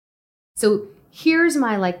So here's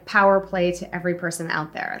my like power play to every person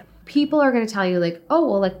out there. People are going to tell you like, oh,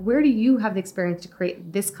 well, like, where do you have the experience to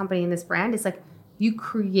create this company and this brand? It's like, you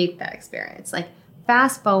create that experience. Like,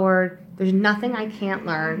 fast forward, there's nothing I can't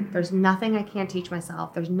learn. There's nothing I can't teach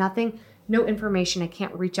myself. There's no information I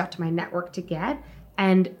can't reach out to my network to get.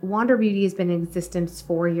 And Wander Beauty has been in existence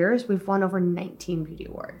 4 years. We've won over 19 beauty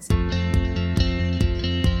awards.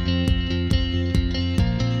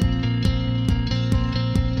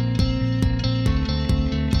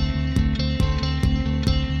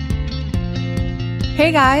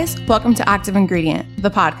 Hey guys, welcome to Active Ingredient, the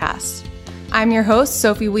podcast. I'm your host,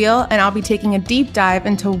 Sophie Wheel, and I'll be taking a deep dive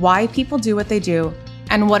into why people do what they do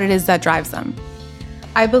and what it is that drives them.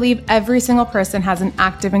 I believe every single person has an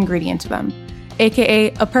active ingredient to them,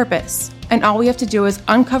 aka a purpose, and all we have to do is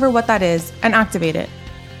uncover what that is and activate it.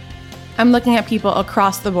 I'm looking at people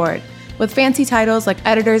across the board with fancy titles like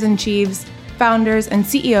editors-in-chiefs, founders, and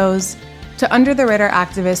CEOs to under-the-radar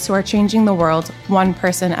activists who are changing the world one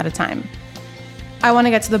person at a time. I want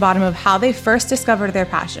to get to the bottom of how they first discovered their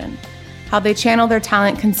passion, how they channel their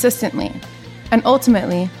talent consistently, and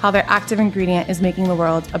ultimately how their active ingredient is making the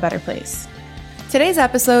world a better place. Today's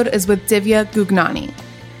episode is with Divya Gugnani.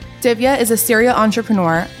 Divya is a serial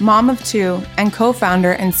entrepreneur, mom of two, and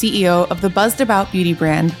co-founder and CEO of the buzzed about beauty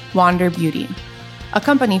brand, Wander Beauty, a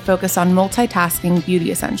company focused on multitasking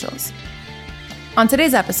beauty essentials. On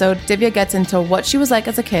today's episode, Divya gets into what she was like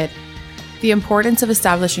as a kid, the importance of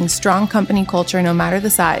establishing strong company culture no matter the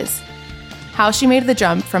size, how she made the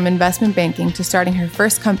jump from investment banking to starting her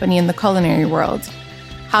first company in the culinary world,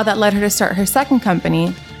 how that led her to start her second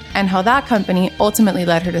company, and how that company ultimately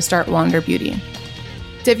led her to start Wander Beauty.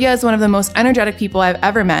 Divya is one of the most energetic people I've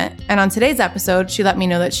ever met, and on today's episode, she let me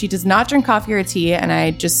know that she does not drink coffee or tea, and I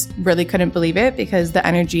just really couldn't believe it because the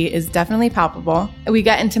energy is definitely palpable. We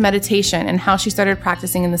get into meditation and how she started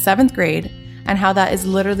practicing in the 7th grade, and how that is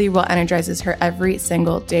literally what energizes her every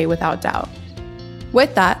single day without doubt.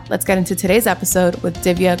 With that, let's get into today's episode with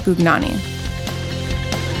Divya Gugnani.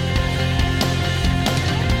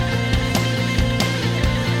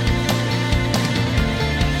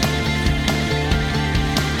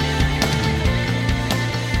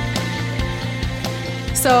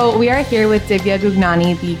 So we are here with Divya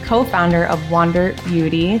Gugnani, the co-founder of Wander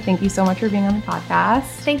Beauty. Thank you so much for being on the podcast.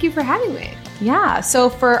 Thank you for having me. Yeah. So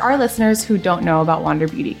for our listeners who don't know about Wander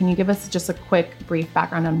Beauty, can you give us just a quick, brief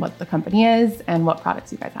background on what the company is and what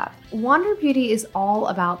products you guys have? Wander Beauty is all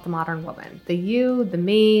about the modern woman. The you, the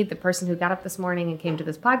me, the person who got up this morning and came to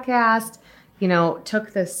this podcast,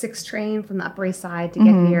 took the 6 train from the Upper East Side to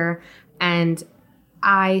get here. And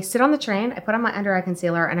I sit on the train, I put on my under eye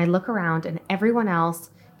concealer, and I look around and everyone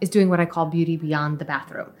else is doing what I call beauty beyond the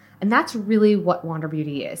bathroom. And that's really what Wander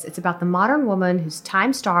Beauty is. It's about the modern woman who's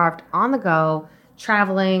time-starved, on the go,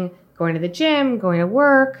 traveling, going to the gym, going to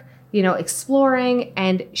work, exploring.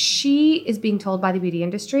 And she is being told by the beauty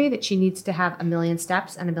industry that she needs to have 1 million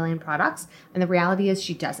steps and 1 million products. And the reality is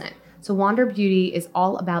she doesn't. So Wander Beauty is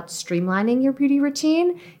all about streamlining your beauty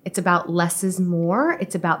routine. It's about less is more.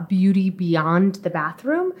 It's about beauty beyond the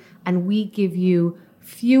bathroom. And we give you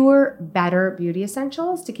fewer, better beauty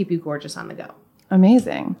essentials to keep you gorgeous on the go.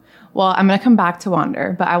 Amazing. Well, I'm going to come back to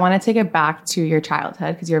Wander, but I want to take it back to your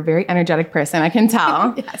childhood because you're a very energetic person, I can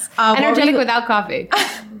tell. Yes. Energetic without coffee.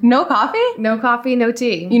 No coffee? No coffee, no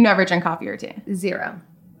tea. You never drink coffee or tea? 0.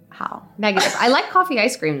 How? Negative. I like coffee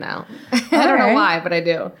ice cream though. I don't know why, but I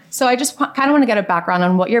do. So I just kind of want to get a background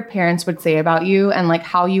on what your parents would say about you and like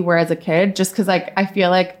how you were as a kid, just because like I feel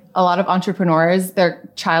like a lot of entrepreneurs, their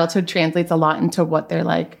childhood translates a lot into what they're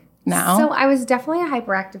like now. So I was definitely a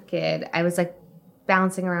hyperactive kid. I was like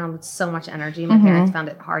bouncing around with so much energy. My parents found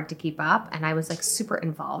it hard to keep up, and I was like super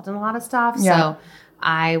involved in a lot of stuff. Yeah. So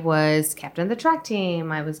I was captain of the track team.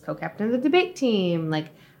 I was co-captain of the debate team. Like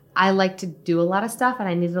I like to do a lot of stuff, and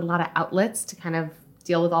I needed a lot of outlets to kind of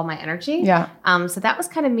deal with all my energy. Yeah. So that was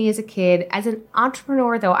kind of me as a kid. As an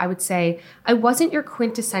entrepreneur, though, I would say I wasn't your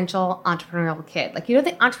quintessential entrepreneurial kid. Like, the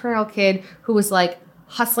entrepreneurial kid who was like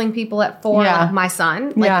hustling people at 4. Yeah. Like my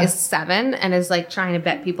son, is 7 and is like trying to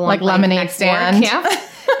bet people like on lemonade stand. Yeah.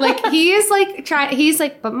 Like he is like he's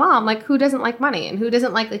like, but mom, like who doesn't like money and who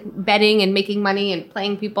doesn't like betting and making money and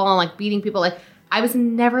playing people and like beating people? Like I was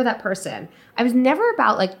never that person. I was never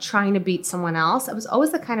about like trying to beat someone else. I was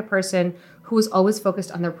always the kind of person who was always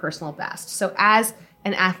focused on their personal best. So as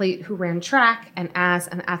an athlete who ran track and as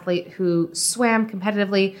an athlete who swam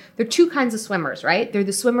competitively, there are 2 kinds of swimmers, right? They're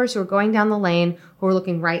the swimmers who are going down the lane, who are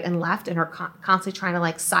looking right and left and are constantly trying to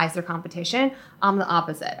like size their competition. I'm the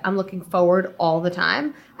opposite. I'm looking forward all the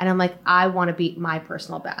time. And I'm like, I want to beat my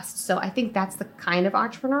personal best. So I think that's the kind of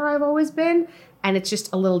entrepreneur I've always been. And it's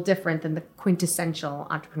just a little different than the quintessential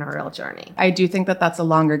entrepreneurial journey. I do think that that's a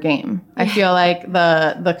longer game. I feel like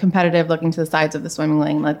the competitive looking to the sides of the swimming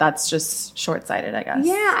lane, like that's just short-sighted, I guess.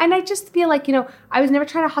 Yeah, and I just feel like, I was never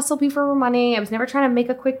trying to hustle people for money. I was never trying to make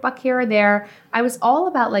a quick buck here or there. I was all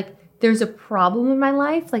about like, there's a problem in my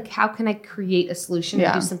life. Like, how can I create a solution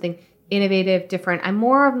to do something innovative, different? I'm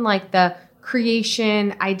more of like the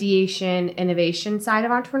creation, ideation, innovation side of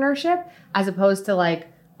entrepreneurship, as opposed to like,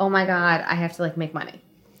 oh my God, I have to like make money.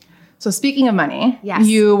 So speaking of money, yes.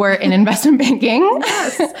 You were in investment banking.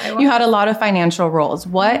 Yes, I was. You had a lot of financial roles.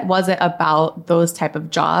 What was it about those type of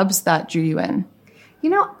jobs that drew you in?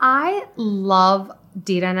 I love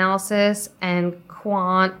data analysis and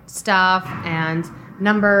quant stuff and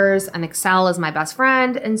numbers, and Excel is my best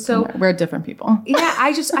friend. And so we're different people. Yeah,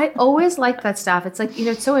 I always liked that stuff. It's like,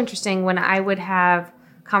 it's so interesting when I would have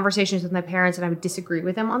conversations with my parents and I would disagree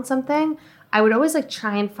with them on something. I would always like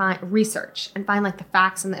try and find research and find like the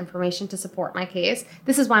facts and the information to support my case.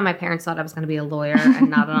 This is why my parents thought I was going to be a lawyer and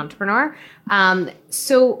not an entrepreneur.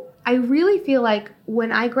 So I really feel like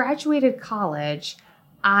when I graduated college,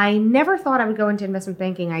 I never thought I would go into investment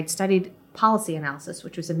banking. I'd studied policy analysis,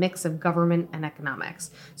 which was a mix of government and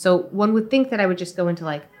economics. So one would think that I would just go into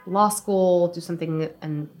like law school, do something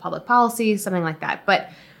in public policy, something like that. But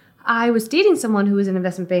I was dating someone who was in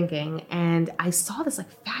investment banking, and I saw this like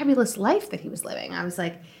fabulous life that he was living. I was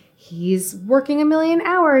like, he's working 1 million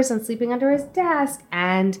hours and sleeping under his desk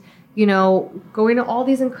and, going to all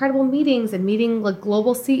these incredible meetings and meeting like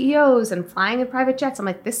global CEOs and flying in private jets. I'm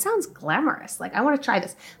like, this sounds glamorous. Like, I want to try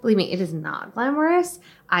this. Believe me, it is not glamorous.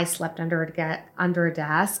 I slept under a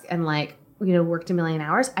desk and like, worked 1 million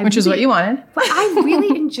hours. Which is what you wanted. But I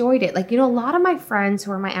really enjoyed it. Like, a lot of my friends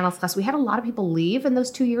who were in my analyst class, we had a lot of people leave in those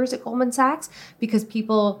 2 years at Goldman Sachs because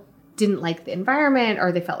people didn't like the environment,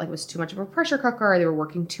 or they felt like it was too much of a pressure cooker, or they were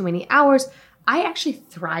working too many hours. I actually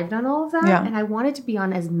thrived on all of that. Yeah. And I wanted to be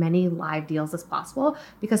on as many live deals as possible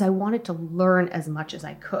because I wanted to learn as much as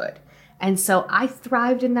I could. And so I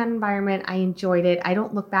thrived in that environment. I enjoyed it. I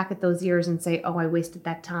don't look back at those years and say, oh, I wasted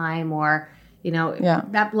that time, or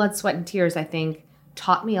that blood, sweat, and tears, I think,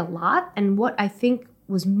 taught me a lot. And what I think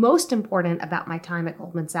was most important about my time at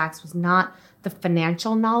Goldman Sachs was not the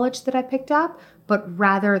financial knowledge that I picked up, but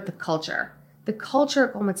rather the culture. The culture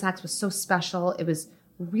at Goldman Sachs was so special. It was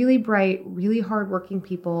really bright, really hardworking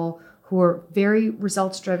people who were very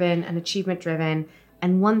results-driven and achievement-driven.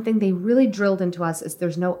 And one thing they really drilled into us is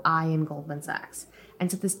there's no I in Goldman Sachs.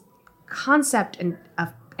 And so this concept and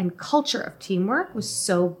culture of teamwork was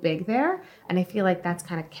so big there. And I feel like that's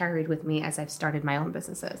kind of carried with me as I've started my own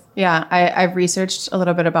businesses. Yeah, I've researched a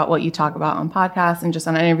little bit about what you talk about on podcasts and just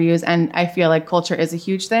on interviews. And I feel like culture is a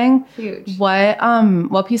huge thing. Huge.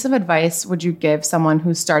 What piece of advice would you give someone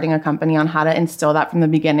who's starting a company on how to instill that from the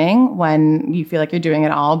beginning when you feel like you're doing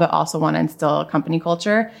it all, but also want to instill a company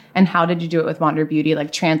culture? And how did you do it with Wander Beauty?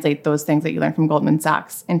 Like, translate those things that you learned from Goldman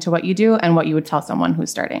Sachs into what you do and what you would tell someone who's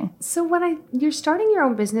starting. So when you're starting your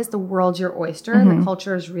own business, the world's your oyster, and the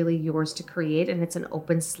culture is really yours to create. And it's an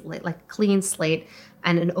open slate, like clean slate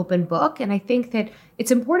and an open book. And I think that it's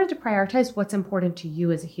important to prioritize what's important to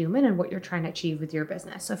you as a human and what you're trying to achieve with your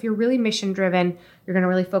business. So if you're really mission driven, you're going to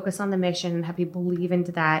really focus on the mission and have people believe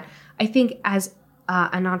into that. I think as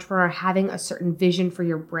an entrepreneur, having a certain vision for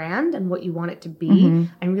your brand and what you want it to be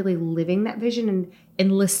and really living that vision and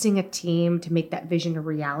enlisting a team to make that vision a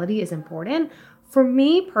reality is important. For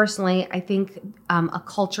me personally, I think a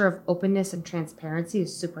culture of openness and transparency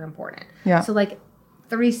is super important. Yeah. So like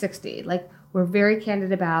 360, like we're very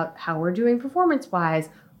candid about how we're doing performance-wise,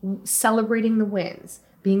 celebrating the wins,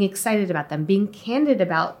 being excited about them, being candid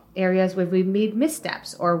about areas where we've made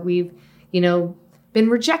missteps or we've, been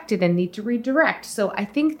rejected and need to redirect. So I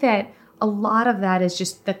think that a lot of that is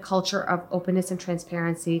just the culture of openness and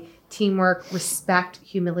transparency, teamwork, respect,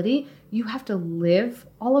 humility. You have to live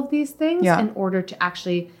all of these things in order to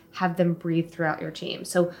actually have them breathe throughout your team.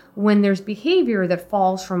 So when there's behavior that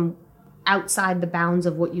falls from outside the bounds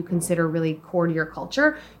of what you consider really core to your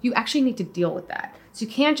culture, you actually need to deal with that. So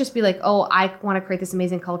you can't just be like, oh, I want to create this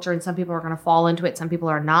amazing culture and some people are going to fall into it, some people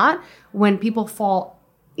are not. When people fall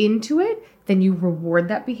into it, then you reward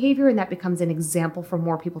that behavior and that becomes an example for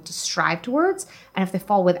more people to strive towards. And if they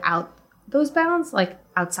fall without those bounds, like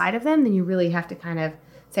outside of them, then you really have to kind of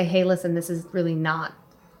say, hey, listen, this is really not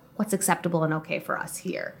what's acceptable and okay for us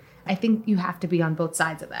here. I think you have to be on both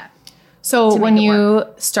sides of that. So when you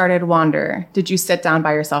started Wander, did you sit down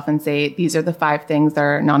by yourself and say, these are the 5 things that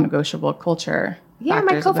are non-negotiable culture? Yeah,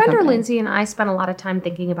 my co-founder Lindsay and I spent a lot of time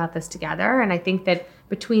thinking about this together. And I think that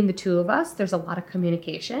between the two of us, there's a lot of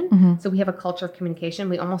communication. So we have a culture of communication.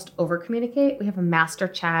 We almost over-communicate. We have a master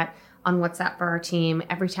chat on WhatsApp for our team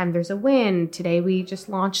every time there's a win. Today we just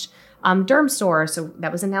launched Derm Store, so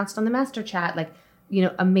that was announced on the master chat. Like,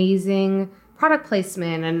 amazing product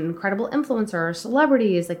placement and incredible influencers,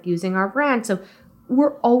 celebrities, like using our brand. So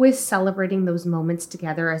we're always celebrating those moments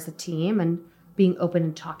together as a team and being open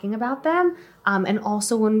and talking about them. And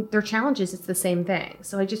also when there are challenges, it's the same thing.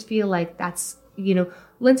 So I just feel like that's,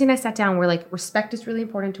 Lindsay and I sat down, we're like, respect is really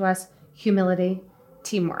important to us, humility,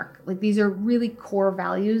 teamwork. Like these are really core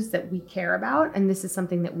values that we care about. And this is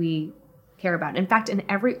something that we care about. In fact, in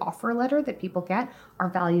every offer letter that people get, our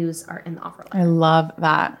values are in the offer letter. I love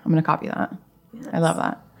that. I'm going to copy that. Yes. I love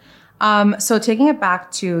that. So taking it back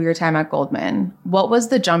to your time at Goldman, what was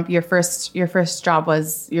the jump? Your first job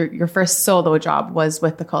was your first solo job was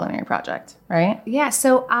with the Culinary Project, right? Yeah.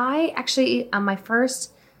 So I actually, my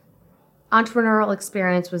first entrepreneurial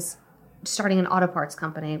experience was starting an auto parts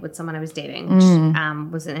company with someone I was dating, which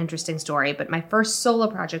was an interesting story. But my first solo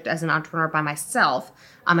project as an entrepreneur by myself,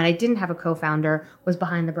 and I didn't have a co-founder, was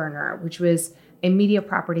Behind the Burner, which was a media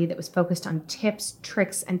property that was focused on tips,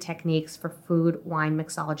 tricks, and techniques for food, wine,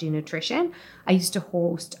 mixology, nutrition. I used to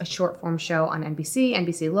host a short form show on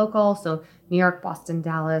NBC Local, so New York, Boston,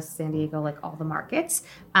 Dallas, San Diego, like all the markets.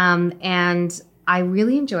 And I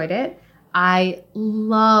really enjoyed it. I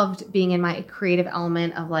loved being in my creative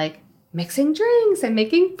element of like mixing drinks and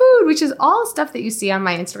making food, which is all stuff that you see on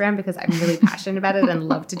my Instagram because I'm really passionate about it and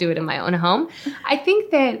love to do it in my own home. I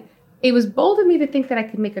think that it was bold of me to think that I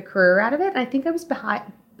could make a career out of it. And I think I was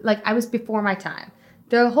I was before my time.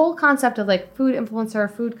 The whole concept of like food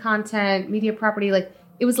influencer, food content, media property, like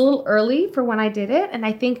it was a little early for when I did it. And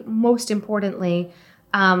I think most importantly,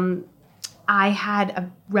 I had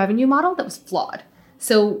a revenue model that was flawed.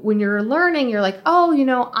 So when you're learning, you're like, oh,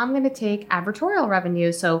 I'm going to take advertorial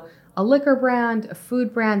revenue. So a liquor brand, a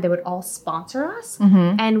food brand, they would all sponsor us.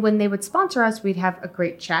 Mm-hmm. And when they would sponsor us, we'd have a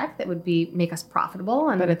great check that would make us profitable.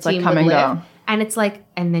 And but the it's team like come would and live. go. And it's like,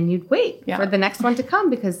 and then you'd wait for the next one to come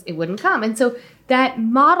because it wouldn't come. And so that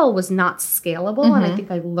model was not scalable. Mm-hmm. And I think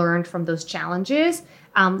I learned from those challenges.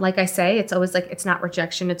 Like I say, it's always like, it's not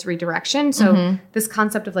rejection, it's redirection. So this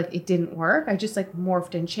concept of like, it didn't work, I just like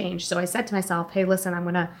morphed and changed. So I said to myself, hey, listen,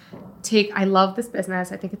 I love this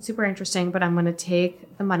business. I think it's super interesting, but I'm going to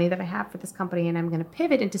take the money that I have for this company and I'm going to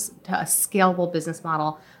pivot into a scalable business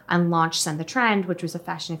model and launch Send the Trend, which was a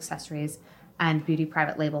fashion accessories and beauty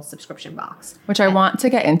private label subscription box. Which I want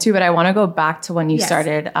to get into, but I want to go back to when you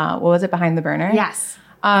started, what was it, Behind the Burner? Yes.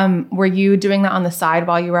 Were you doing that on the side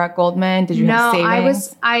while you were at Goldman? Did you have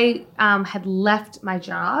savings? I had left my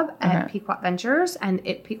job at Pequot Ventures, and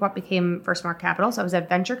Pequot became First Mark Capital. So I was a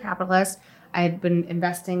venture capitalist. I had been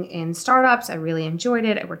investing in startups. I really enjoyed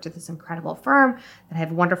it. I worked at this incredible firm that I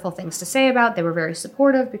had wonderful things to say about. They were very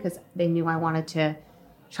supportive because they knew I wanted to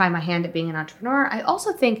try my hand at being an entrepreneur. I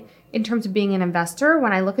also think in terms of being an investor,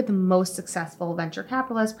 when I look at the most successful venture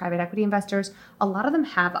capitalists, private equity investors, a lot of them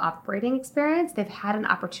have operating experience. They've had an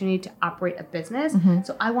opportunity to operate a business. Mm-hmm.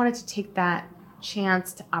 So I wanted to take that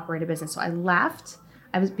chance to operate a business. So I left.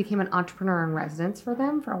 I became an entrepreneur in residence for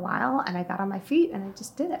them for a while, and I got on my feet and I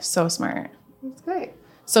just did it. So smart. It was great.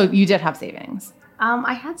 So you did have savings?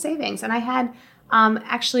 I had savings, and I had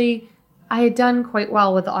I had done quite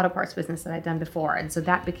well with the auto parts business that I'd done before. And so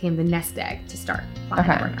that became the nest egg to start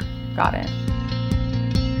Behind the Burner. Got it.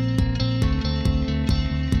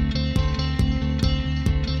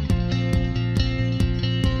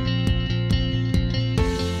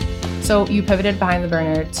 So you pivoted Behind the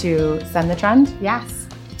Burner to Send the Trend? Yes.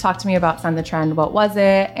 Talk to me about Send the Trend. What was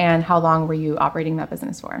it and how long were you operating that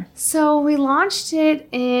business for? So we launched it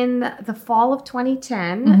in the fall of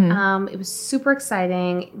 2010. Mm-hmm. It was super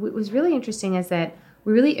exciting. What was really interesting is that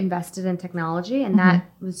we really invested in technology, and that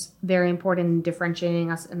was very important in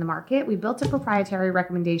differentiating us in the market. We built a proprietary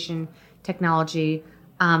recommendation technology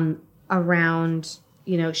around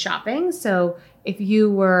shopping. So if you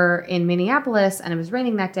were in Minneapolis and it was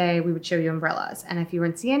raining that day, we would show you umbrellas. And if you were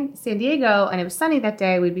in San Diego and it was sunny that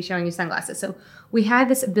day, we'd be showing you sunglasses. So we had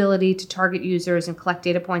this ability to target users and collect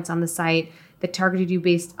data points on the site that targeted you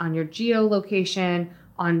based on your geolocation,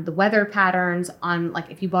 on the weather patterns, on like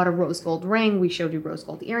if you bought a rose gold ring, we showed you rose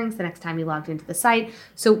gold earrings the next time you logged into the site.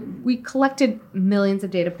 So we collected millions of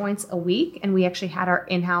data points a week, and we actually had our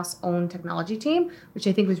in-house own technology team, which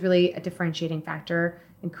I think was really a differentiating factor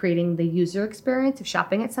in creating the user experience of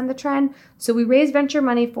shopping at Send the Trend. So we raised venture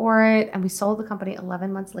money for it, and we sold the company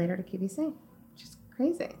 11 months later to QVC, which is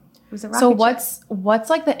crazy. It was a rocket ship. What's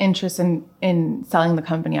like the interest in selling the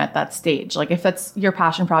company at that stage? Like if that's your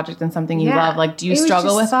passion project and something you love, like do you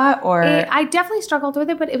struggle with that? Or I definitely struggled with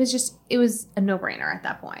it, but it was a no-brainer at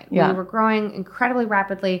that point. Yeah. We were growing incredibly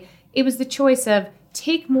rapidly. It was the choice of,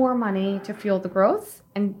 take more money to fuel the growth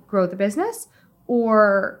and grow the business,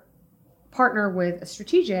 or partner with a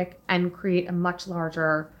strategic and create a much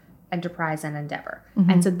larger enterprise and endeavor.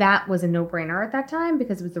 And so that was a no-brainer at that time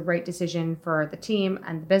because it was the right decision for the team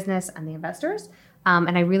and the business and the investors.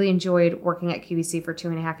 And I really enjoyed working at QVC for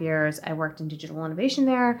 2.5 years. I worked in digital innovation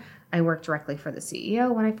there. I worked directly for the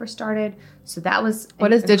CEO when I first started. So that was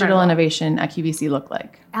What does digital innovation at QVC look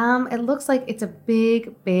like? It looks like it's a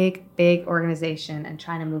big, big, big organization and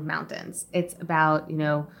trying to move mountains. It's about,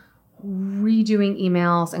 redoing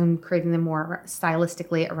emails and creating them more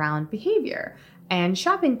stylistically around behavior and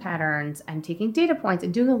shopping patterns and taking data points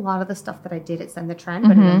and doing a lot of the stuff that I did at Send the Trend,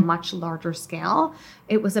 but at a much larger scale.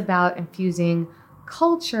 It was about infusing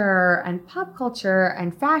culture and pop culture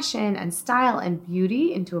and fashion and style and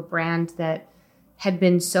beauty into a brand that had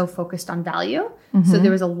been so focused on value. So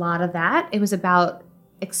there was a lot of that. It was about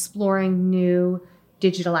exploring new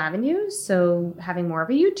digital avenues. So having more of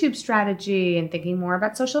a YouTube strategy and thinking more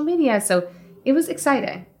about social media. So it was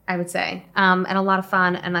exciting, I would say, and a lot of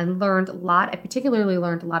fun. And I learned a lot. I particularly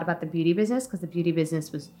learned a lot about the beauty business because the beauty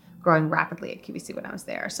business was growing rapidly at QVC when I was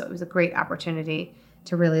there. So it was a great opportunity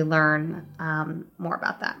to really learn more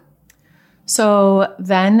about that. So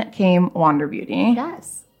then came Wander Beauty.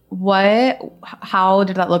 Yes. How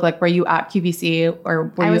did that look like? Were you at QVC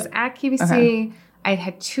or were I was at QVC. Okay. I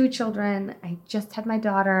had 2 children. I just had my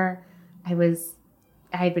daughter. I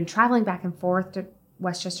had been traveling back and forth to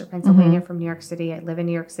Westchester, Pennsylvania from New York City. I live in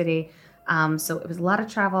New York City. So it was a lot of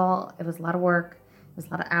travel. It was a lot of work. It was a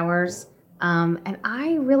lot of hours. And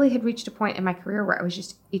I really had reached a point in my career where I was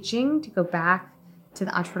just itching to go back to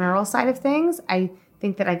the entrepreneurial side of things. I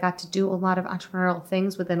think that I got to do a lot of entrepreneurial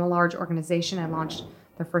things within a large organization. I launched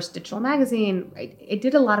the first digital magazine. I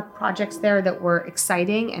did a lot of projects there that were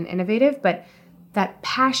exciting and innovative, but that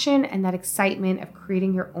passion and that excitement of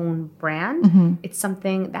creating your own brand, it's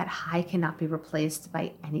something that high cannot be replaced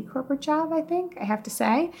by any corporate job, I think, I have to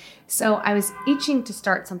say. So I was itching to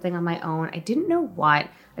start something on my own. I didn't know what.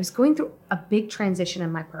 I was going through a big transition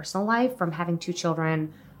in my personal life from having 2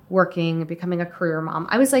 children, working, becoming a career mom.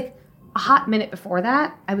 I was like a hot minute before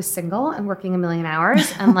that, I was single and working 1 million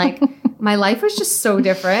hours. And like my life was just so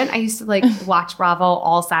different. I used to like watch Bravo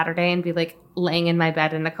all Saturday and be like laying in my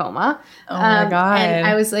bed in a coma. Oh my God. And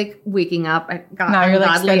I was like waking up at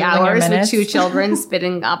ungodly hours with 2 children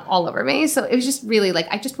spitting up all over me. So it was just really like,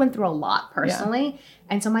 I just went through a lot personally. Yeah.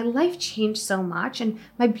 And so my life changed so much and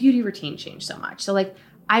my beauty routine changed so much. So like,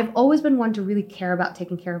 I've always been one to really care about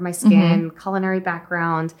taking care of my skin, culinary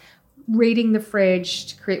background, raiding the fridge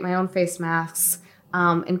to create my own face masks.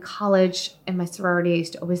 In college, in my sorority, I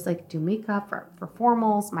used to always like do makeup for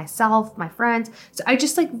formals, myself, my friends. So I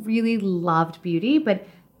just like really loved beauty, but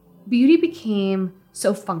beauty became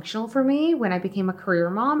so functional for me when I became a career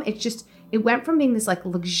mom. It went from being this like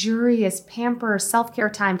luxurious pamper self-care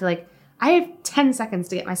time to like, I have 10 seconds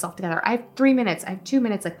to get myself together. I have 3 minutes. I have 2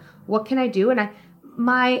 minutes. Like, what can I do? And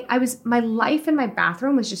my life in my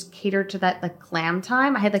bathroom was just catered to that like glam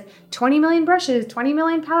time. I had like 20 million brushes, 20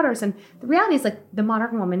 million powders. And the reality is like the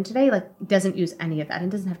modern woman today like doesn't use any of that and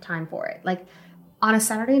doesn't have time for it. Like on a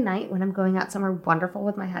Saturday night when I'm going out somewhere wonderful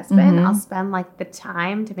with my husband, I'll spend like the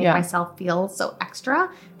time to make myself feel so extra.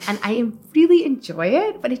 And I really enjoy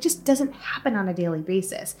it, but it just doesn't happen on a daily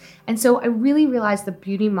basis. And so I really realized the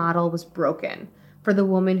beauty model was broken for the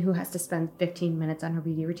woman who has to spend 15 minutes on her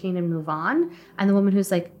beauty routine and move on. And the woman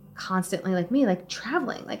who's like constantly like me, like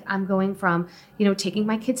traveling. Like I'm going from, taking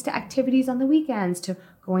my kids to activities on the weekends to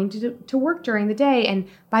going to work during the day. And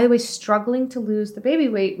by the way, struggling to lose the baby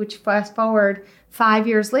weight, which fast forward 5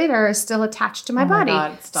 years later is still attached to my body.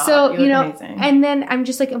 God, stop. So, you look amazing. And then I'm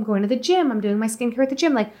just like, I'm going to the gym. I'm doing my skincare at the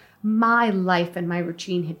gym. Like my life and my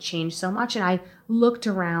routine had changed so much. And I looked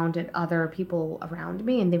around at other people around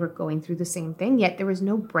me and they were going through the same thing. Yet there was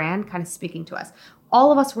no brand kind of speaking to us.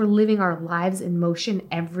 All of us were living our lives in motion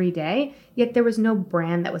every day. Yet there was no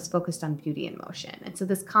brand that was focused on beauty in motion. And so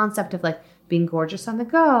this concept of like being gorgeous on the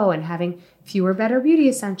go and having fewer, better beauty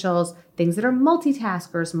essentials, things that are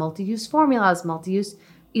multitaskers, multi-use formulas, multi-use,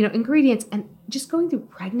 ingredients, and just going through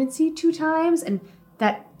pregnancy 2 times and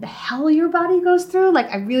that the hell your body goes through. Like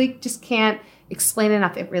I really just can't explain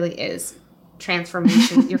enough. It really is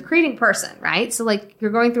transformation. You're creating person, right? So like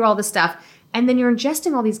you're going through all this stuff and then you're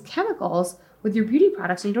ingesting all these chemicals with your beauty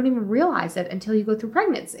products and you don't even realize it until you go through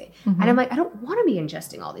pregnancy. And I'm like, I don't want to be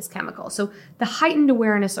ingesting all these chemicals. So the heightened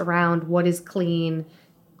awareness around what is clean,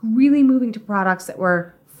 really moving to products that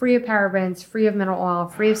were free of parabens, free of mineral oil,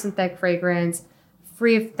 free of synthetic fragrance,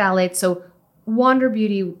 free of phthalates. So Wander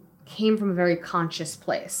Beauty came from a very conscious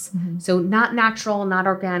place. So not natural, not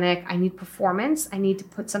organic. I need performance. I need to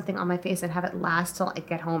put something on my face and have it last till I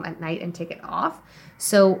get home at night and take it off.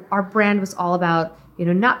 So our brand was all about,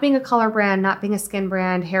 not being a color brand, not being a skin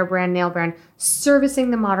brand, hair brand, nail brand, servicing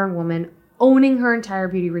the modern woman, owning her entire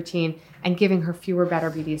beauty routine and giving her fewer, better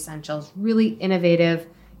beauty essentials. Really innovative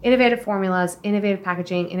formulas, innovative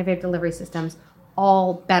packaging, innovative delivery systems,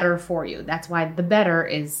 all better for you. That's why the better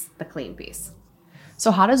is the clean piece. So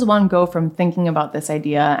how does one go from thinking about this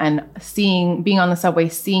idea and being on the subway,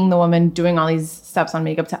 seeing the woman doing all these steps on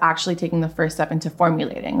makeup to actually taking the first step into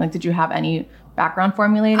formulating? Like, did you have any background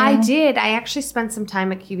formulating? I did. I actually spent some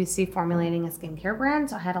time at QVC formulating a skincare brand.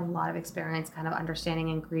 So I had a lot of experience kind of understanding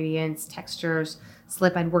ingredients, textures,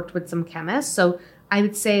 slip. I'd worked with some chemists. So I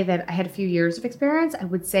would say that I had a few years of experience. I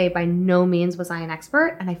would say by no means was I an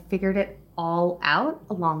expert, and I figured it all out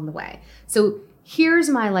along the way. So here's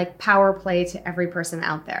my power play to every person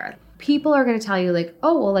out there. People are going to tell you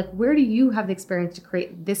where do you have the experience to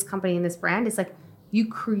create this company and this brand? It's you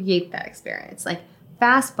create that experience.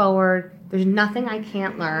 Fast forward, there's nothing I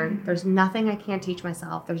can't learn. There's nothing I can't teach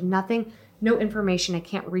myself. There's no information I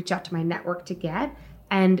can't reach out to my network to get.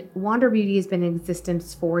 And Wander Beauty has been in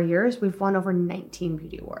existence 4 years. We've won over 19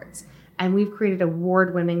 beauty awards. And we've created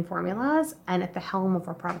award-winning formulas. And at the helm of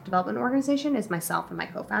our product development organization is myself and my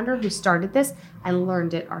co-founder who started this and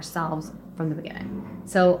learned it ourselves from the beginning.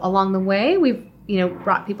 So along the way, we've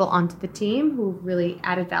brought people onto the team who really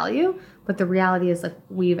added value. But the reality is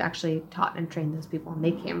we've actually taught and trained those people, and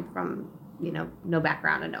they came from no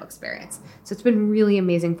background and no experience. So it's been really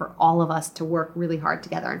amazing for all of us to work really hard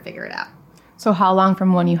together and figure it out. So how long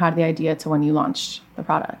from when you had the idea to when you launched the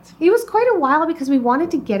product? It was quite a while because we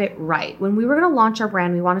wanted to get it right. When we were going to launch our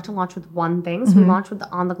brand, we wanted to launch with one thing. So we launched with the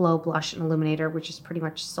On The Glow Blush and Illuminator, which is pretty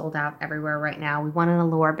much sold out everywhere right now. We won an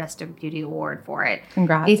Allure Best of Beauty Award for it.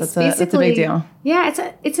 Congrats. That's a big deal. Yeah,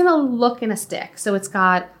 it's in a look and a stick. So it's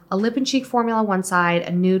got a lip and cheek formula on one side,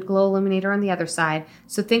 a nude glow illuminator on the other side.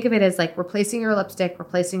 So think of it as replacing your lipstick,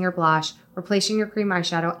 replacing your blush, replacing your cream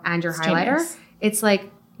eyeshadow and your highlighter. Genius. It's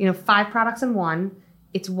 5 products in one.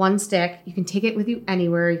 It's one stick. You can take it with you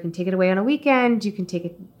anywhere. You can take it away on a weekend. You can take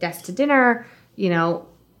it desk to dinner.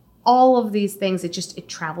 All of these things. It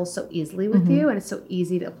travels so easily with you, and it's so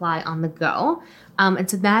easy to apply on the go. And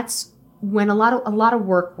so that's when a lot of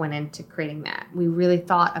work went into creating that. We really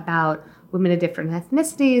thought about women of different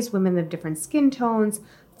ethnicities, women of different skin tones,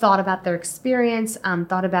 thought about their experience,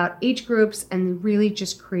 thought about age groups, and really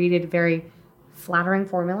just created very flattering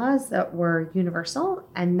formulas that were universal,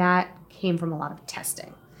 and that came from a lot of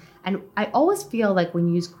testing. And I always feel when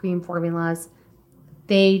you use cream formulas,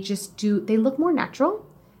 they look more natural,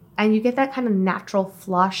 and you get that kind of natural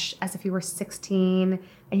flush as if you were 16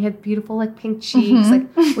 and you had beautiful pink cheeks.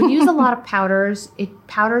 When you use a lot of powders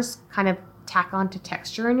kind of tack onto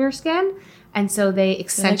texture in your skin. And so they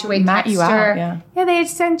accentuate texture. You out, yeah, they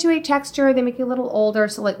accentuate texture. They make you a little older,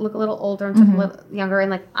 so look a little older instead of a little younger.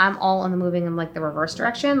 And I'm all on the moving in the reverse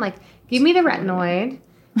direction. Give me the retinoid.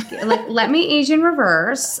 Let me age in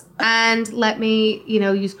reverse, and let me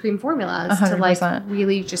use cream formulas 100%. To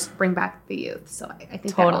really just bring back the youth. So I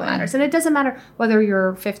think that all matters. And it doesn't matter whether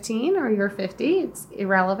you're 15 or you're 50. It's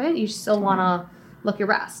irrelevant. You still want to look your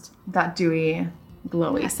best. That dewy,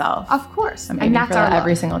 glowy self. Of course. I'm aiming for that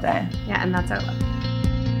every single day. Yeah, and that's our look.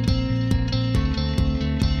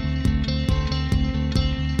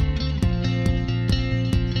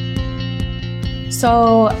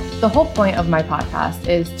 So the whole point of my podcast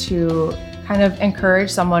is to kind of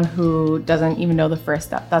encourage someone who doesn't even know the first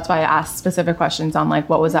step. That's why I asked specific questions on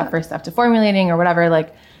what was that first step to formulating or whatever.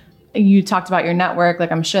 You talked about your network.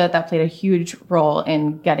 I'm sure that played a huge role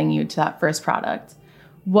in getting you to that first product.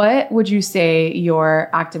 What would you say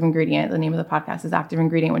your active ingredient, the name of the podcast is Active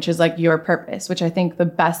Ingredient, which is your purpose, which I think the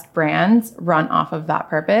best brands run off of that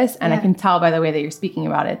purpose. And I can tell by the way that you're speaking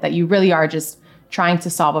about it, that you really are just trying to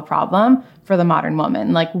solve a problem for the modern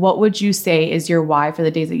woman. What would you say is your why for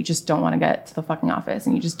the days that you just don't want to get to the fucking office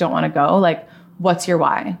and you just don't want to go? What's your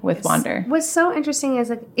why with Wander? What's so interesting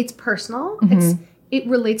is it's personal. It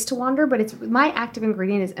relates to Wander, but my active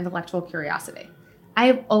ingredient is intellectual curiosity. I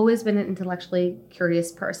have always been an intellectually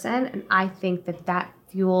curious person, and I think that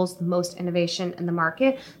fuels the most innovation in the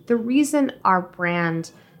market. The reason our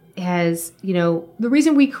brand has, the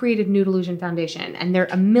reason we created Nude Illusion Foundation, and there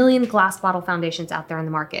are a million glass bottle foundations out there in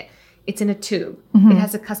the market, it's in a tube. It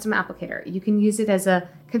has a custom applicator. You can use it as a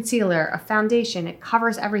concealer, a foundation. It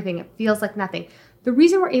covers everything. It feels like nothing. The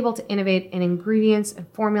reason we're able to innovate in ingredients and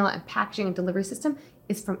formula and packaging and delivery system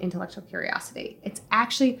is from intellectual curiosity. It's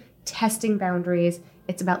actually testing boundaries.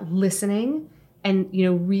 It's about listening and, you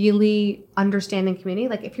know, really understanding community.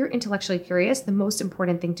 Like if you're intellectually curious, the most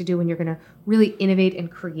important thing to do when you're going to really innovate and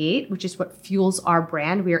create, which is what fuels our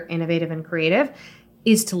brand, we are innovative and creative,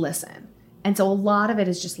 is to listen. And so a lot of it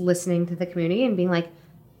is just listening to the community and being like,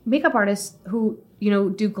 makeup artists who, you know,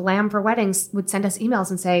 do glam for weddings would send us emails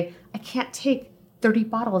and say, I can't take 30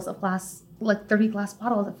 bottles of glass, like 30 glass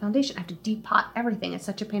bottles of foundation. I have to depot everything. It's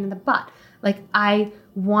such a pain in the butt. Like I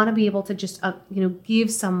want to be able to just, you know, give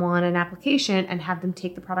someone an application and have them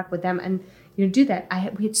take the product with them and, you know, do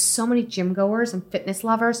that. We had so many gym goers and fitness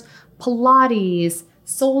lovers, Pilates,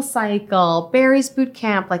 Soul Cycle, Barry's Boot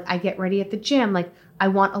Camp. Like I get ready at the gym. Like I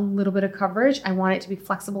want a little bit of coverage. I want it to be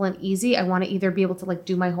flexible and easy. I want to either be able to like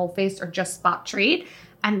do my whole face or just spot treat.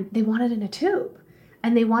 And they want it in a tube.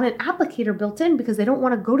 And they want an applicator built in because they don't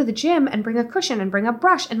want to go to the gym and bring a cushion and bring a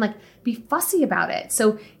brush and like be fussy about it.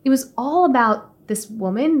 So it was all about this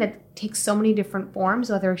woman that takes so many different forms,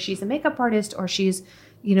 whether she's a makeup artist or she's,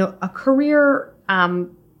 you know, a career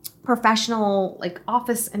professional, like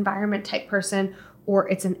office environment type person, or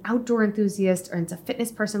it's an outdoor enthusiast or it's a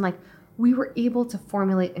fitness person. Like we were able to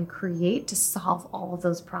formulate and create to solve all of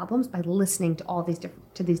those problems by listening to all these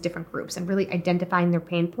different groups and really identifying their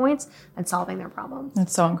pain points and solving their problems.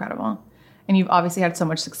 That's so incredible. And you've obviously had so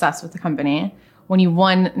much success with the company. When you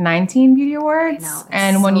won 19 beauty awards,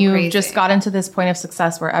 and when you just got into this point of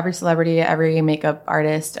success where every celebrity, every makeup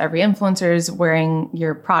artist, every influencer is wearing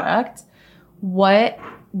your product,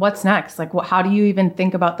 what's next? Like, how do you even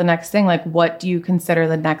think about the next thing? Like, what do you consider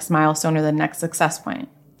the next milestone or the next success point?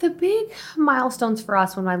 The big milestones for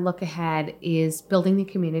us when I look ahead is building the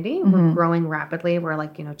community. Mm-hmm. We're growing rapidly. We're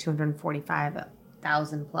like,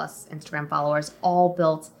 245,000 plus Instagram followers, all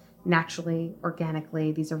built naturally,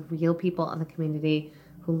 organically. These are real people in the community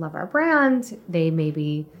who love our brand. They may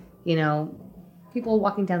be, people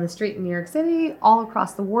walking down the street in New York City, all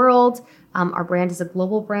across the world. Our brand is a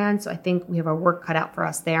global brand, so I think we have our work cut out for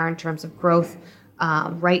us there in terms of growth.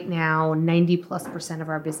 Right now, 90+% of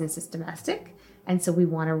our business is domestic. And so we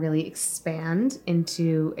want to really expand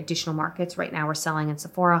into additional markets. Right now we're selling in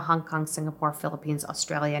Sephora, Hong Kong, Singapore, Philippines,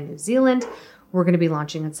 Australia, New Zealand. We're going to be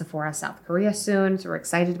launching in Sephora, South Korea soon. So we're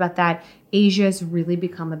excited about that. Asia has really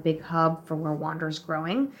become a big hub for where Wander's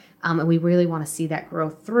growing. And we really want to see that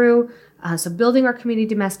growth through. So building our community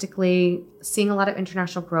domestically, seeing a lot of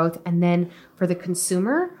international growth. And then for the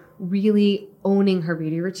consumer, really owning her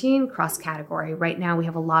beauty routine cross-category. Right now we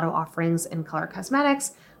have a lot of offerings in color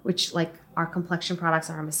cosmetics, which like our complexion products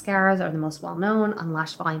and our mascaras are the most well-known.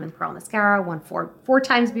 Unlash Volume and Curl Mascara, won four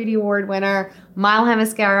times Beauty Award winner. Mile High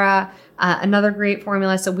Mascara, another great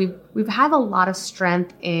formula. So we've had a lot of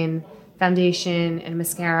strength in foundation and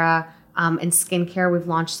mascara. In skincare, we've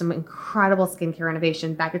launched some incredible skincare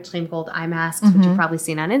innovation. Baggage Claim Gold eye masks, which you've probably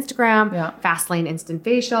seen on Instagram. Yeah. Fastlane Instant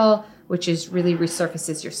Facial, which is really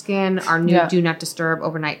resurfaces your skin. Our new Do Not Disturb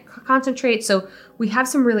Overnight Concentrate. So we have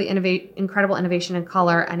some really incredible innovation in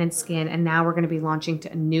color and in skin. And now we're going to be launching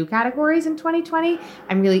to new categories in 2020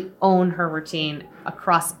 and really own her routine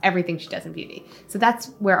across everything she does in beauty. So that's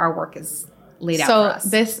where our work is laid out for us. So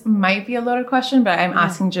this might be a loaded question, but I'm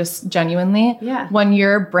asking just genuinely. Yeah. When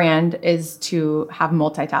your brand is to have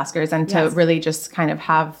multitaskers and to really just kind of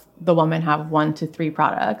have the woman have 1 to 3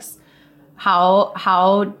 products,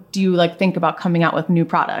 how do you think about coming out with new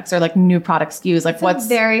products or new product SKUs? It's a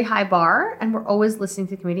very high bar, and we're always listening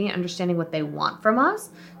to the community and understanding what they want from us.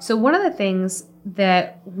 So one of the things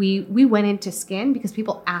that we went into skin because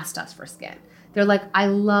people asked us for skin. They're like, I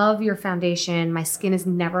love your foundation. My skin has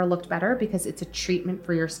never looked better because it's a treatment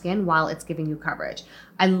for your skin while it's giving you coverage.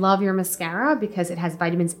 I love your mascara because it has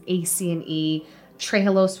vitamins A, C, and E,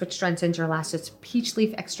 trehalose, which strengthens your lashes, peach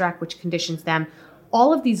leaf extract, which conditions them.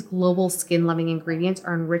 All of these global skin-loving ingredients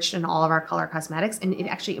are enriched in all of our color cosmetics, and it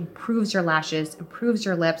actually improves your lashes, improves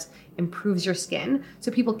your lips, improves your skin. So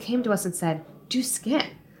people came to us and said, do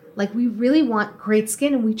skin. We really want great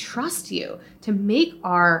skin, and we trust you to make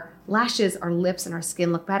our lashes, our lips, and our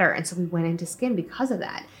skin look better. And so we went into skin because of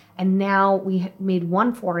that. And now we made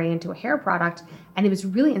one foray into a hair product, and it was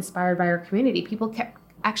really inspired by our community. People kept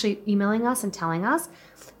actually emailing us and telling us,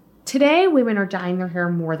 today, women are dyeing their hair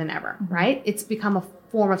more than ever, right? It's become a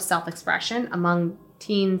form of self-expression among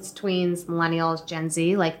teens, tweens, millennials, Gen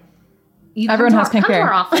Z. Everyone has pink hair. Come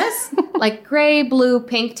to our office, gray, blue,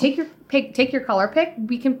 pink. Take your color pick.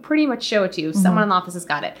 We can pretty much show it to you. Someone in the office has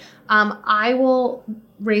got it. I will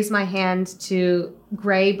raise my hand to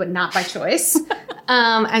gray, but not by choice.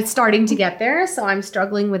 I'm starting to get there, so I'm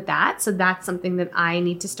struggling with that. So that's something that I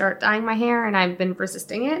need to start dyeing my hair, and I've been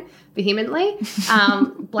resisting it vehemently.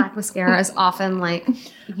 Black mascara is often like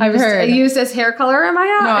used as hair color in my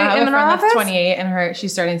house. No, I have in a our friend office. that's 28, and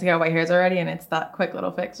she's starting to get white hairs already, and it's that quick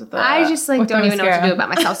little fix with the. I just like don't even know what to do about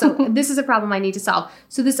myself. So mascara. this is a problem I need to solve.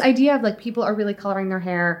 So this idea of like people are really coloring their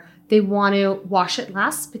hair. They want to wash it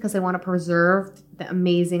less because they want to preserve the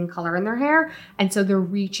amazing color in their hair. And so they're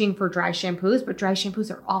reaching for dry shampoos, but dry shampoos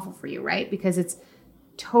are awful for you, right? Because it's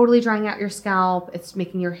totally drying out your scalp. It's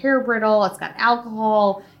making your hair brittle. It's got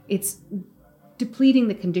alcohol. It's depleting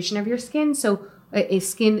the condition of your skin. So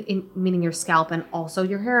meaning your scalp and also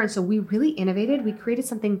your hair. And so we really innovated. We created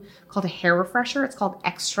something called a hair refresher. It's called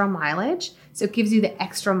Extra Mileage. So it gives you the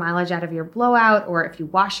extra mileage out of your blowout, or if you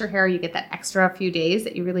wash your hair, you get that extra few days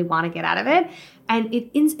that you really want to get out of it. And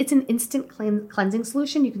it's an instant cleansing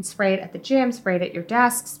solution. You can spray it at the gym, spray it at your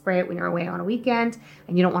desk, spray it when you're away on a weekend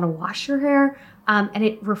and you don't want to wash your hair. And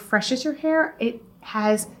it refreshes your hair. It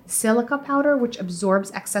has silica powder, which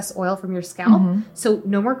absorbs excess oil from your scalp. Mm-hmm. So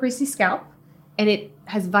no more greasy scalp. And it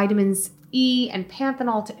has vitamins E and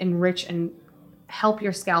panthenol to enrich and help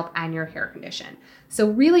your scalp and your hair condition. So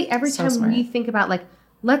really every time we think about like,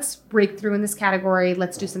 let's break through in this category,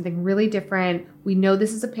 let's do something really different. We know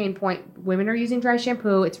this is a pain point. Women are using dry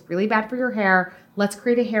shampoo. It's really bad for your hair. Let's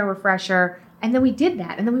create a hair refresher. And then we did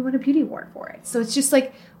that. And then we won a beauty award for it. So it's just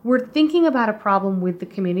like we're thinking about a problem with the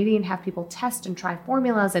community and have people test and try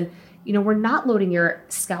formulas. And, you know, we're not loading your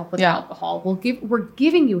scalp with alcohol. We're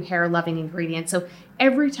giving you hair-loving ingredients. So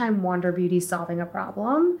every time Wander Beauty is solving a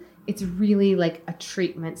problem, it's really like a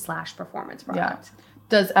treatment/performance product. Yeah.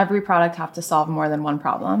 Does every product have to solve more than one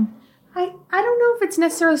problem? I don't know if it's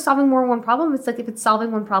necessarily solving more than one problem. It's like if it's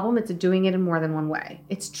solving one problem, it's doing it in more than one way.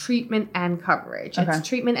 It's treatment and coverage. Okay. It's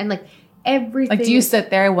treatment and like everything. Like, do you sit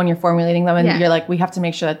there when you're formulating them and you're like, we have to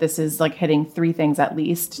make sure that this is like hitting 3 things at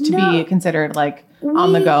least to be considered like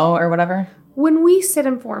on the go or whatever? When we sit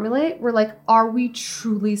and formulate, we're like, are we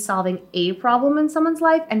truly solving a problem in someone's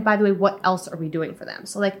life? And by the way, what else are we doing for them?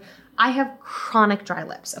 So like, I have chronic dry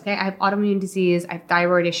lips, okay? I have autoimmune disease, I have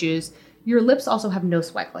thyroid issues. Your lips also have no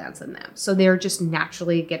sweat glands in them. So they're just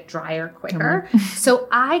naturally get drier quicker. Mm-hmm. So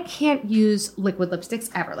I can't use liquid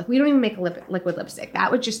lipsticks ever. Like we don't even make a liquid lipstick.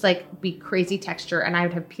 That would just like be crazy texture and I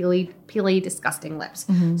would have peely, disgusting lips.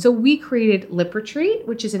 Mm-hmm. So we created Lip Retreat,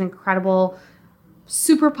 which is an incredible,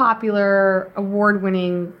 super popular,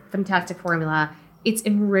 award-winning, fantastic formula. It's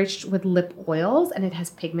enriched with lip oils and it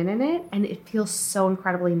has pigment in it and it feels so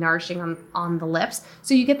incredibly nourishing on the lips.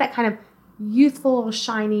 So you get that kind of youthful,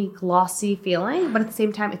 shiny, glossy feeling, but at the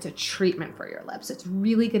same time, it's a treatment for your lips. It's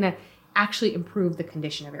really going to actually improve the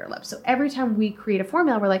condition of your lips. So every time we create a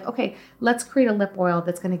formula, we're like, okay, let's create a lip oil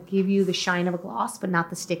that's going to give you the shine of a gloss, but not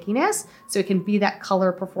the stickiness. So it can be that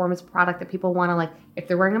color performance product that people want to like, if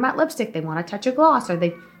they're wearing a matte lipstick, they want to touch a gloss or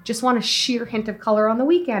they just want a sheer hint of color on the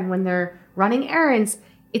weekend when they're running errands.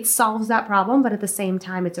 It solves that problem, but at the same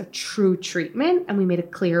time, it's a true treatment. And we made a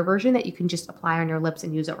clear version that you can just apply on your lips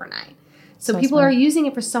and use overnight. So people are using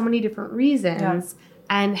it for so many different reasons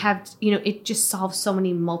and have, you know, it just solves so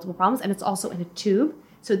many multiple problems. And it's also in a tube.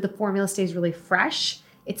 So the formula stays really fresh.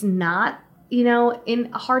 It's not, you know, in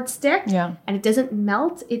a hard stick and it doesn't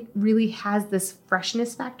melt. It really has this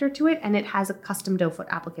freshness factor to it. And it has a custom doe foot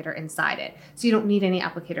applicator inside it. So you don't need any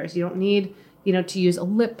applicators. You don't need, you know, to use a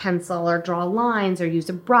lip pencil or draw lines or use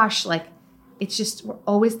a brush. Like it's just, we're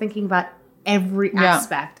always thinking about every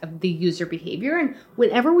aspect of the user behavior. And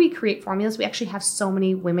whenever we create formulas, we actually have so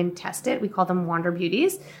many women test it. We call them Wander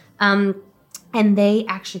Beauties. And they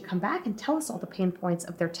actually come back and tell us all the pain points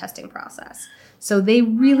of their testing process. So they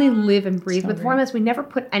really live and breathe with formulas. We never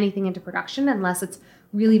put anything into production unless it's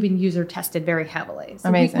really been user tested very heavily. So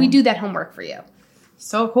amazing. We do that homework for you.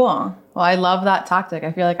 So cool. Well, I love that tactic.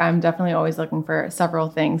 I feel like I'm definitely always looking for several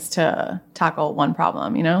things to tackle one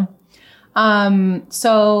problem, you know?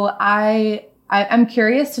 So I'm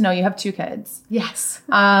curious to know, you have 2 kids. Yes.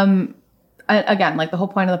 Again, like the whole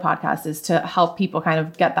point of the podcast is to help people kind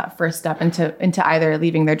of get that first step into either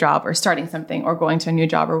leaving their job or starting something or going to a new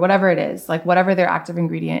job or whatever it is, like whatever their active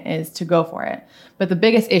ingredient is, to go for it. But the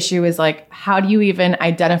biggest issue is like, how do you even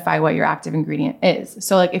identify what your active ingredient is?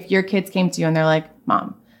 So like if your kids came to you and they're like,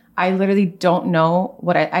 Mom, I literally don't know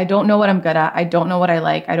what I don't know what I'm good at. I don't know what I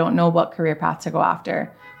like. I don't know what career path to go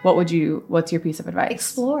after. What's your piece of advice?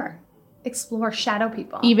 Explore, shadow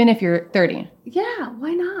people. Even if you're 30. Yeah,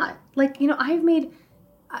 why not? Like, you know, I've made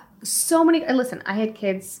so many, listen, I had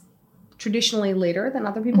kids traditionally later than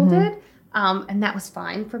other people did. And that was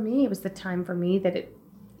fine for me. It was the time for me that it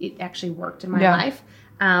actually worked in my life.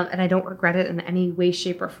 And I don't regret it in any way,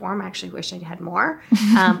 shape, or form. I actually wish I had more.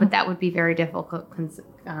 But that would be very difficult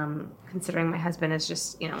considering my husband is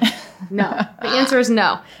just, no. The answer is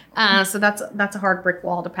no. So that's a hard brick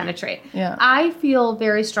wall to penetrate. Yeah. I feel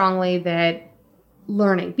very strongly that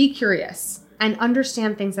learning, be curious, and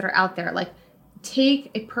understand things that are out there. Like,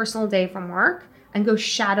 take a personal day from work and go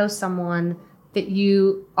shadow someone that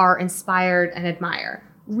you are inspired and admire.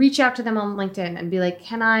 Reach out to them on LinkedIn and be like,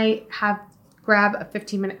 can I grab a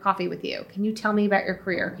 15-minute coffee with you? Can you tell me about your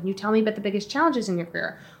career? Can you tell me about the biggest challenges in your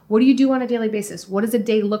career? What do you do on a daily basis? What does a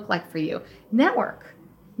day look like for you? Network.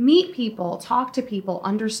 Meet people, talk to people,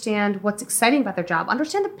 understand what's exciting about their job,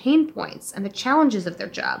 understand the pain points and the challenges of their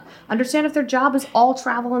job, understand if their job is all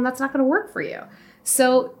travel and that's not going to work for you.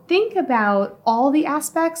 So think about all the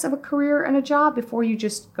aspects of a career and a job before you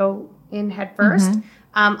just go in head first.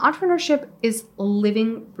 Entrepreneurship is a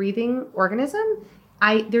living, breathing organism.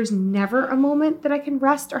 There's never a moment that I can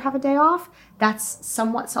rest or have a day off. That's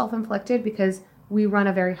somewhat self-inflicted because we run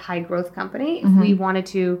a very high growth company. If we wanted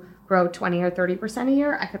to grow 20 or 30% a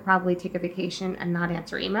year, I could probably take a vacation and not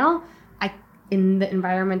answer email. In the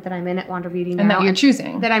environment that I'm in at Wander Beauty now, and that you're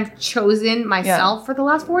choosing, that I've chosen myself for the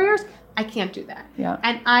last 4 years, I can't do that. Yeah.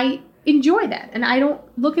 And I enjoy that. And I don't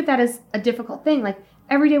look at that as a difficult thing. Like,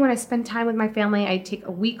 every day when I spend time with my family, I take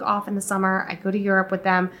a week off in the summer. I go to Europe with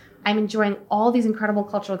them. I'm enjoying all these incredible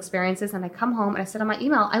cultural experiences. And I come home and I sit on my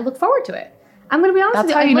email. I look forward to it. I'm going to be honest with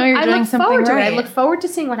you. That's how you know you're doing something right. I look forward to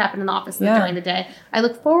seeing what happened in the office during the day. I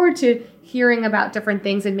look forward to hearing about different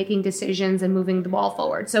things and making decisions and moving the ball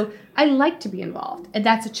forward. So I like to be involved, and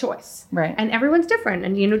that's a choice. Right. And everyone's different,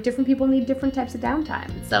 and different people need different types of downtime.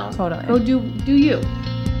 So totally. Go do you.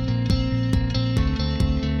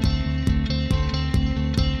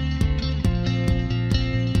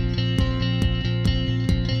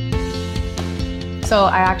 So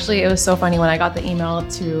it was so funny when I got the email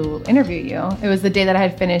to interview you. It was the day that I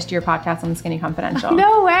had finished your podcast on the Skinny Confidential.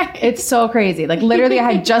 No way. It's so crazy. Like, literally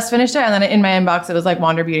I had just finished it, and then in my inbox it was like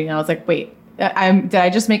Wander Beauty, and I was like, wait, did I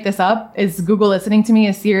just make this up? Is Google listening to me?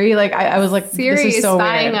 Is Siri? Like, I was like, Siri this is so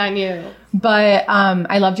spying weird. on you. But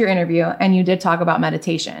I loved your interview, and you did talk about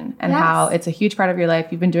meditation and how it's a huge part of your life.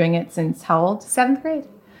 You've been doing it since how old? 7th grade.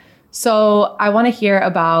 So I want to hear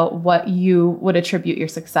about what you would attribute your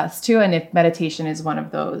success to, and if meditation is one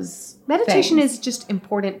of those Meditation things. is just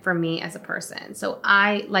important for me as a person. So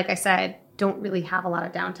like I said, don't really have a lot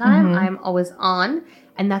of downtime. I'm always on,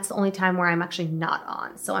 and that's the only time where I'm actually not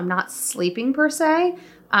on. So I'm not sleeping per se.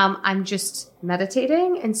 I'm just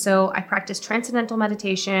meditating. And so I practice transcendental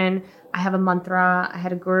meditation. I have a mantra. I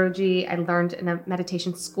had a Guruji. I learned in a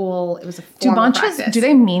meditation school. It was a form of practice. Do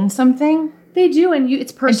they mean something? They do, and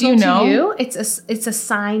it's personal to you. It's a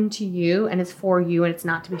sign to you, and it's for you, and it's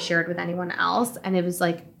not to be shared with anyone else. And it was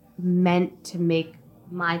like meant to make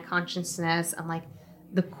my consciousness and like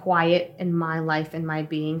the quiet in my life and my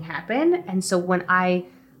being happen. And so when I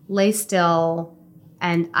lay still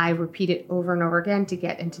and I repeat it over and over again to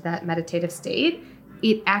get into that meditative state,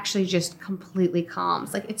 it actually just completely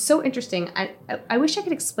calms. Like, it's so interesting. I wish I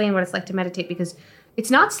could explain what it's like to meditate, because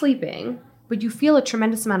it's not sleeping, but you feel a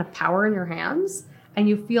tremendous amount of power in your hands, and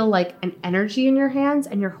you feel like an energy in your hands,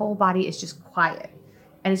 and your whole body is just quiet,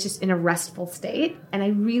 and it's just in a restful state. And I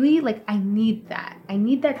really I need that. I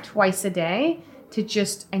need that twice a day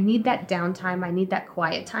I need that downtime. I need that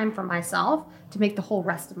quiet time for myself to make the whole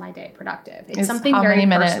rest of my day productive. It's something very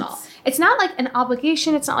personal. It's not like an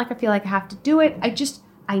obligation. It's not like I feel like I have to do it.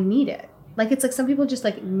 I need it. Like, it's like some people just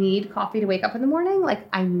need coffee to wake up in the morning. Like,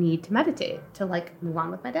 I need to meditate to move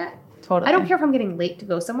on with my day. Totally. I don't care if I'm getting late to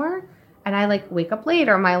go somewhere and I wake up late,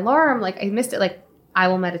 or my alarm, I missed it. I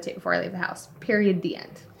will meditate before I leave the house. Period. The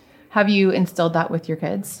end. Have you instilled that with your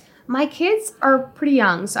kids? My kids are pretty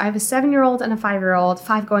young. So I have a 7-year-old and a 5-year-old,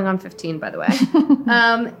 5 going on 15, by the way.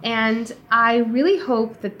 And I really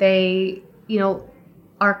hope that they,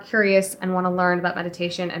 are curious and want to learn about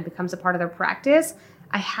meditation and becomes a part of their practice.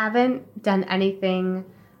 I haven't done anything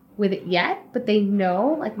with it yet, but they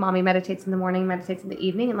know, mommy meditates in the morning, meditates in the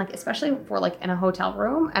evening, and especially if we're in a hotel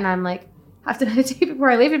room and I'm have to meditate before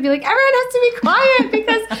I leave, and be everyone has to be quiet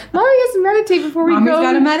because mommy has to meditate before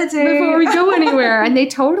we go anywhere. And they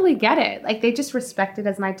totally get it. They just respect it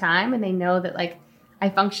as my time, and they know that I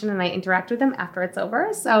function and I interact with them after it's over.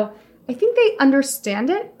 So I think they understand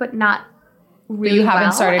it, but not really. But you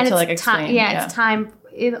haven't started to explain. It's time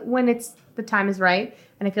when the time is right,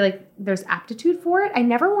 and I feel like there's aptitude for it. I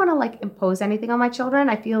never want to impose anything on my children.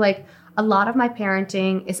 I feel like a lot of my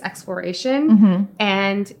parenting is exploration,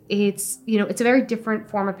 and it's a very different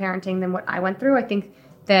form of parenting than what I went through. I think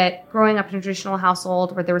that growing up in a traditional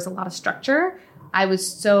household where there was a lot of structure, I was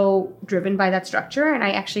so driven by that structure. And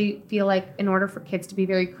I actually feel like in order for kids to be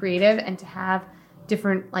very creative and to have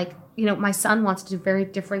different, like, you know, my son wants to do very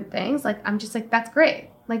different things. Like, I'm just like, that's great.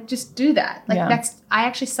 Like, just do that. Like, I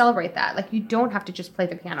actually celebrate that. Like, you don't have to just play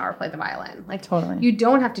the piano or play the violin. Like, totally. You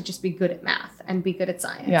don't have to just be good at math and be good at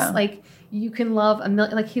science. Yeah. Like, you can love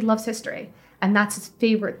like, he loves history. And that's his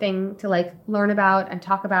favorite thing to, like, learn about and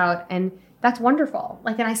talk about. And that's wonderful.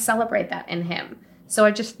 Like, and I celebrate that in him. So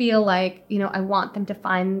I just feel like, you know, I want them to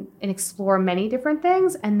find and explore many different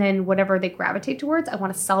things. And then whatever they gravitate towards, I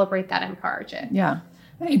want to celebrate that and encourage it. Yeah.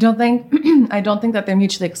 I don't think that they're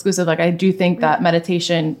mutually exclusive. Like, I do think that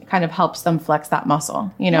meditation kind of helps them flex that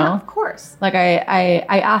muscle, you know? Yeah, of course. Like, I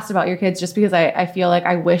asked about your kids just because I feel like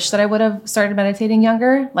I wish that I would have started meditating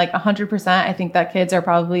younger. Like, 100%. I think that kids are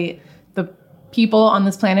probably the people on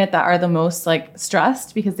this planet that are the most, like,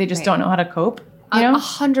 stressed because they just don't know how to cope. You know?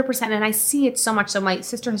 100%. And I see it so much. So my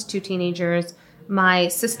sister has 2 teenagers. My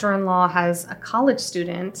sister-in-law has a college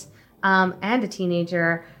student and a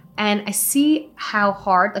teenager. And I see how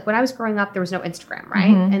hard, like when I was growing up, there was no Instagram,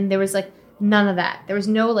 right? Mm-hmm. And there was like none of that. There was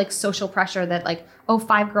no like social pressure that like, oh,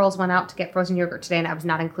 5 girls went out to get frozen yogurt today and I was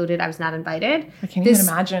not included. I was not invited. I can't even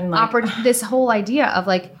imagine. Like this whole idea of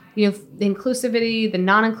like, you know, the inclusivity, the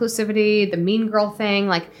non-inclusivity, the mean girl thing,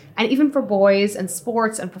 like, and even for boys and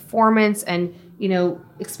sports and performance and, you know,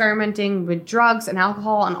 experimenting with drugs and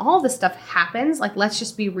alcohol and all this stuff happens. Like, let's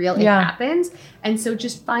just be real. It happens. And so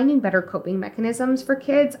just finding better coping mechanisms for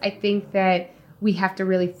kids, I think that we have to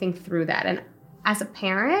really think through that. And as a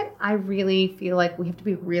parent, I really feel like we have to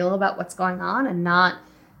be real about what's going on and not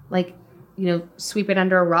like, you know, sweep it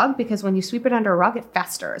under a rug, because when you sweep it under a rug, it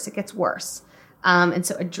festers, it gets worse. And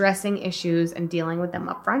so addressing issues and dealing with them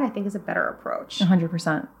up front, I think, is a better approach.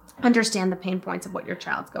 100%. Understand the pain points of what your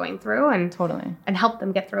child's going through and and help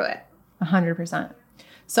them get through it. 100%.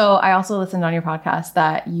 So I also listened on your podcast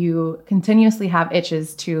that you continuously have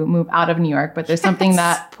itches to move out of New York, but there's something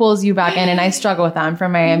that pulls you back in. And I struggle with that. I'm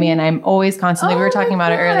from Miami and I'm always constantly, we were talking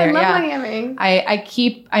about it earlier. I love Miami.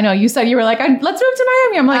 I know you said you were like, let's move to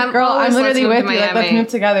Miami. I'm like, girl, I'm literally with you. Like, let's move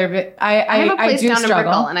together. But I have a place down in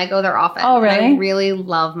Brickell and I go there often. Oh, really? I really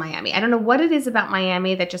love Miami. I don't know what it is about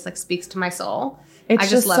Miami that just like speaks to my soul. It's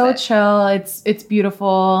just so chill. It's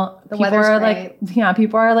beautiful. The weather's great.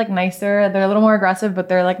 People are like nicer. They're a little more aggressive, but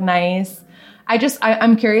they're like nice.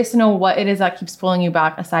 I'm curious to know what it is that keeps pulling you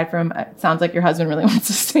back, aside from, it sounds like your husband really wants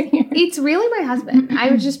to stay here. It's really my husband.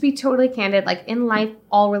 I would just be totally candid. Like, in life,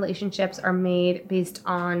 all relationships are made based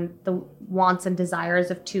on the wants and desires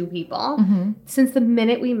of 2 people. Mm-hmm. Since the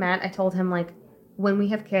minute we met, I told him, like, when we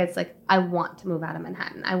have kids, like, I want to move out of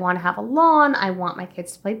Manhattan. I want to have a lawn. I want my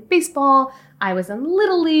kids to play baseball. I was in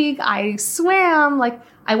Little League. I swam. Like,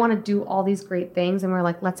 I want to do all these great things. And we're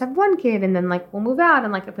like, let's have 1 kid. And then, like, we'll move out.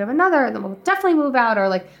 And, like, if we have another, then we'll definitely move out. Or,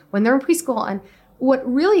 like, when they're in preschool. And what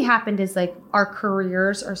really happened is, like, our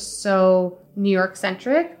careers are so New York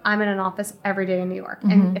centric. I'm in an office every day in New York.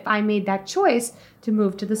 Mm-hmm. And if I made that choice to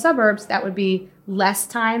move to the suburbs, that would be less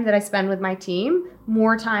time that I spend with my team,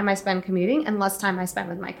 more time I spend commuting, and less time I spend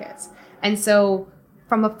with my kids. And so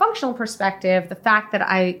from a functional perspective, the fact that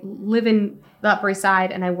I live in the Upper East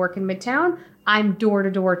Side and I work in Midtown, I'm door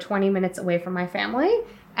to door 20 minutes away from my family.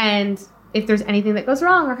 And if there's anything that goes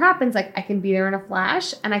wrong or happens, like, I can be there in a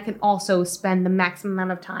flash, and I can also spend the maximum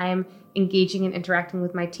amount of time engaging and interacting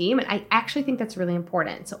with my team. And I actually think that's really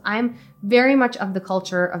important. So I'm very much of the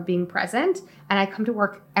culture of being present, and I come to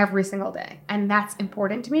work every single day. And that's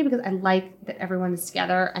important to me because I like that everyone is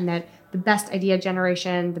together and that the best idea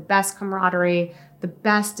generation, the best camaraderie, the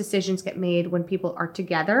best decisions get made when people are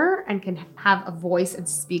together and can have a voice and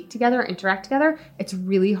speak together, interact together. It's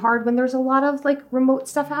really hard when there's a lot of like remote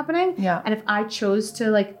stuff happening. Yeah. And if I chose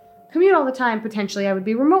to like commute all the time, potentially I would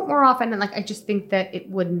be remote more often. And like, I just think that it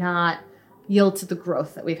would not yield to the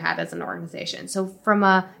growth that we've had as an organization. So from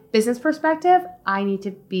a business perspective, I need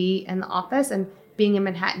to be in the office, and being in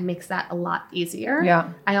Manhattan makes that a lot easier.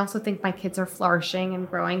 Yeah. I also think my kids are flourishing and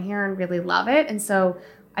growing here and really love it. And so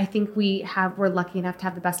I think we're lucky enough to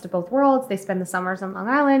have the best of both worlds. They spend the summers on Long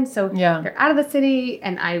Island, so they're out of the city,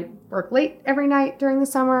 and I work late every night during the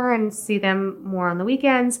summer and see them more on the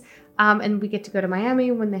weekends. And we get to go to Miami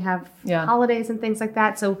when they have holidays and things like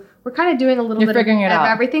that. So we're kind of doing a little bit of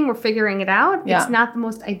everything. We're figuring it out. Yeah. It's not the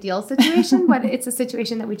most ideal situation, but it's a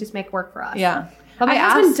situation that we just make work for us. Yeah. But my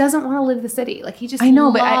husband doesn't want to live the city. Like, he just I know,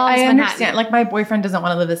 loves but I understand. Manhattan. Like, my boyfriend doesn't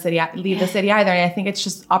want to leave the city either. And I think it's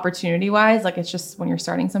just opportunity-wise. Like, it's just when you're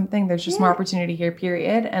starting something, there's just more opportunity here,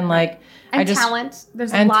 period. And, like, talent.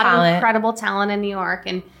 There's a lot of incredible talent in New York.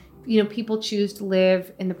 And people choose to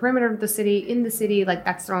live in the perimeter of the city, in the city, like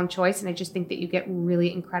that's their own choice. And I just think that you get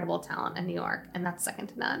really incredible talent in New York, and that's second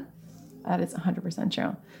to none. That is 100%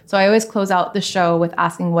 true. So I always close out the show with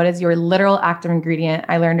asking, what is your literal active ingredient?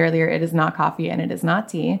 I learned earlier, it is not coffee and it is not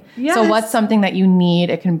tea. Yes. So what's something that you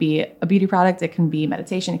need? It can be a beauty product. It can be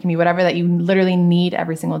meditation. It can be whatever that you literally need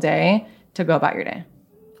every single day to go about your day.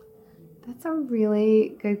 That's a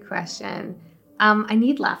really good question. I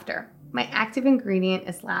need laughter. My active ingredient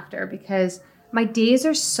is laughter because my days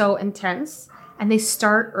are so intense and they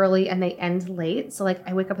start early and they end late. So like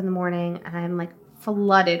I wake up in the morning and I'm like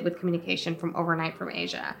flooded with communication from overnight from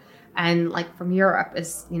Asia, and like from Europe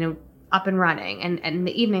is, up and running. And in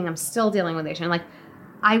the evening, I'm still dealing with Asia. And like,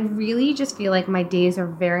 I really just feel like my days are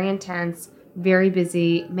very intense, very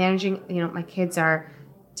busy managing, my kids are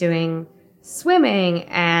doing swimming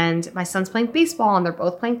and my son's playing baseball and they're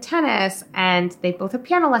both playing tennis and they both have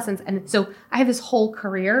piano lessons. And so I have this whole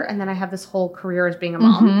career, and then I have this whole career as being a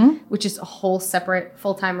mom, which is a whole separate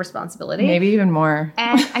full-time responsibility. Maybe even more.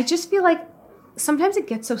 And I just feel like sometimes it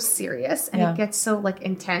gets so serious and it gets so like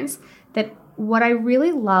intense that what I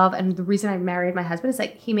really love, and the reason I married my husband, is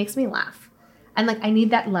like he makes me laugh. And like I need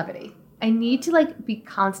that levity. I need to like be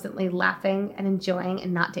constantly laughing and enjoying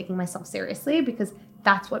and not taking myself seriously, because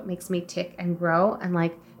that's what makes me tick and grow and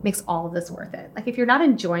like makes all of this worth it. Like if you're not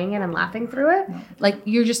enjoying it and laughing through it, like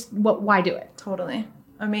you're just, why do it? Totally.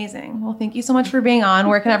 Amazing. Well, thank you so much for being on.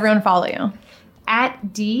 Where can everyone follow you? At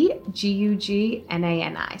DGUGNANI.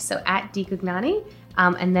 So at DGugnani.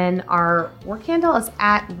 And then our work handle is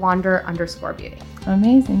at wander_beauty.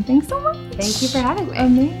 Amazing. Thanks so much. Thank you for having me.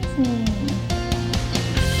 Amazing.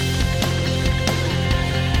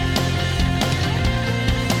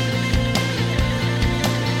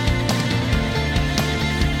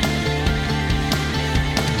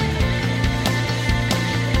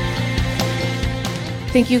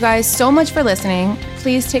 Thank you guys so much for listening.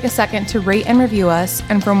 Please take a second to rate and review us.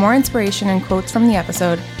 And for more inspiration and quotes from the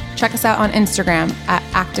episode, check us out on Instagram at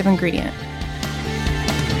Active Ingredient.